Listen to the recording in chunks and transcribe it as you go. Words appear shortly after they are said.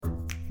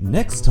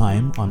Next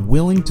time on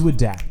Willing to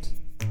Adapt.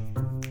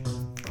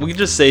 We can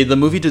just say the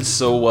movie did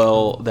so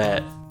well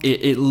that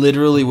it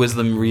literally was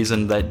the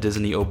reason that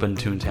Disney opened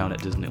Toontown at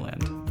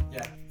Disneyland.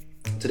 Yeah.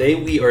 Today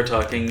we are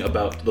talking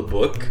about the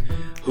book,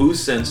 Who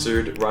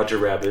Censored Rodger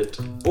Rabbit,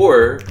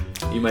 or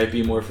you might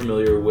be more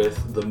familiar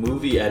with the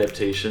movie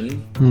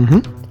adaptation.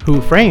 Who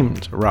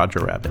Framed Rodger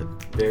Rabbit.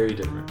 Very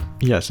different.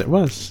 Yes, it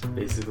was.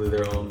 Basically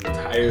their own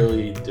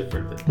entirely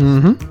different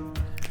things.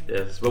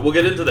 Yes, but we'll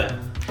get into that.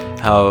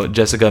 How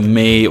Jessica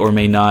may or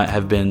may not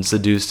have been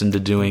seduced into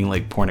doing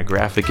like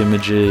pornographic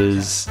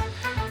images.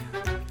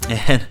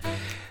 And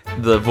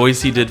the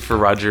voice he did for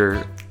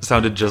Roger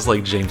sounded just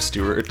like James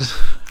Stewart.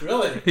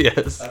 Really?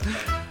 Yes.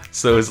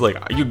 So it's like,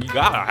 you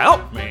gotta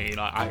help me.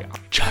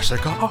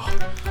 Jessica,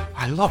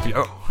 I love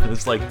you.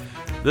 It's like,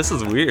 this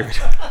is weird.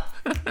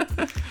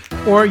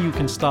 Or you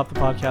can stop the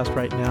podcast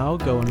right now,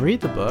 go and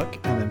read the book,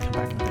 and then come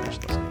back and finish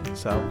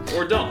listening.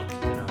 Or don't.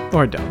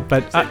 Or don't.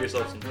 But save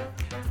yourself some time.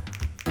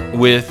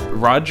 With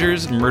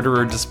Roger's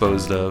murderer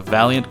disposed of,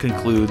 Valiant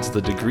concludes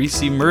the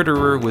DeGreasy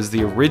murderer was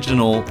the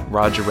original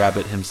Rodger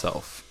Rabbit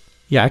himself.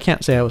 yeah, I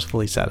can't say I was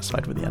fully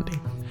satisfied with the ending.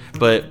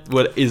 But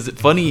what is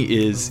funny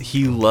is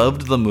he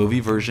loved the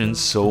movie version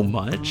so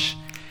much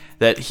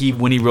that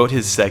when he wrote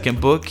his second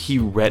book, he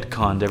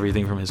retconned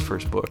everything from his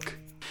first book.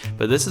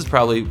 But this is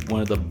probably one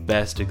of the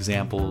best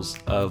examples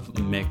of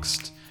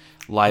mixed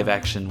live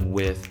action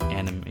with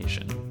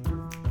animation.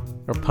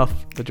 Or Puff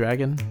the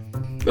Dragon.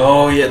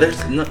 Oh yeah,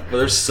 it's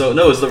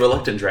the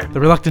Reluctant Dragon. The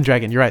Reluctant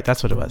Dragon, you're right,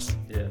 that's what it was.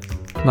 Yes.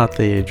 Not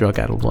the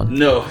drug-addled one.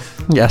 No.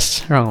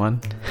 Yes, wrong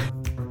one.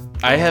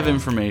 I have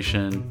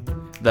information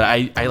that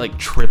I like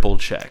triple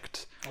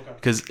checked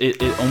because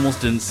it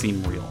almost didn't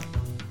seem real.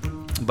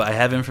 But I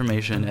have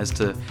information as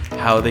to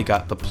how they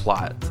got the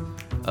plot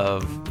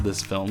of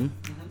this film.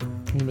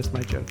 You missed my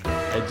joke.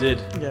 I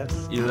did.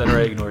 Yes. Either that or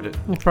I ignored it.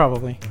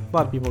 Probably. A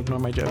lot of people ignore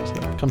my jokes, so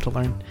I've come to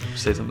learn.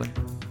 Say something.